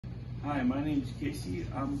Hi, my name is Casey.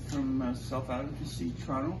 I'm from Self-Advocacy,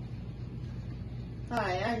 Toronto.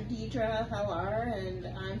 Hi, I'm Dzidra and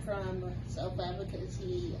I'm from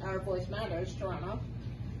Self-Advocacy, Our Voice Matters, Toronto.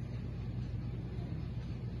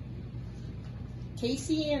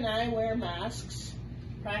 Casey and I wear masks,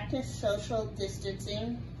 practice social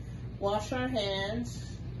distancing, wash our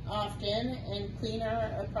hands often, and clean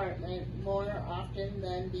our apartment more often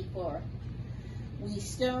than before. We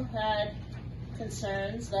still had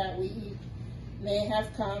concerns that we may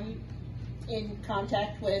have come in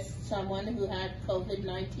contact with someone who had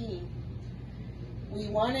COVID-19. We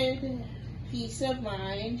wanted peace of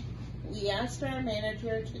mind. We asked our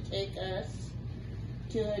manager to take us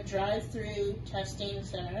to a drive-through testing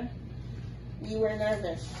center. We were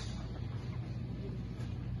nervous.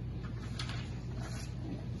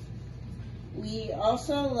 We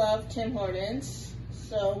also love Tim Hortons,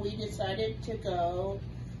 so we decided to go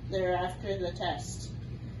there after the test.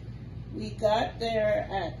 We got there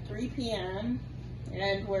at 3 p.m.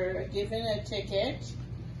 and were given a ticket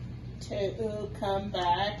to come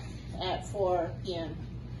back at 4 p.m.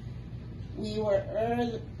 We were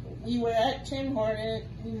at Tim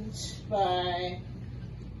Hortons by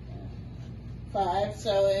 5,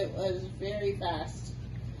 so it was very fast.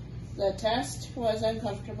 The test was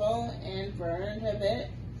uncomfortable and burned a bit.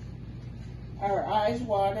 Our eyes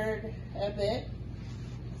watered a bit.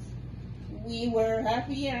 We were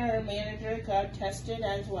happy our manager got tested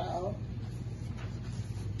as well.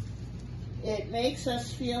 It makes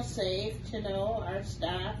us feel safe to know our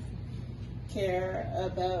staff care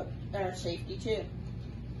about our safety too.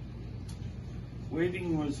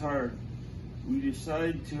 Waiting was hard. We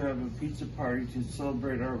decided to have a pizza party to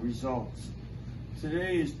celebrate our results.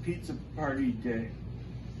 Today is pizza party day.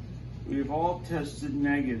 We have all tested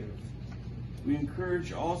negative. We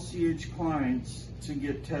encourage all CH clients to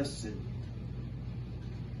get tested.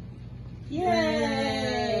 Yay!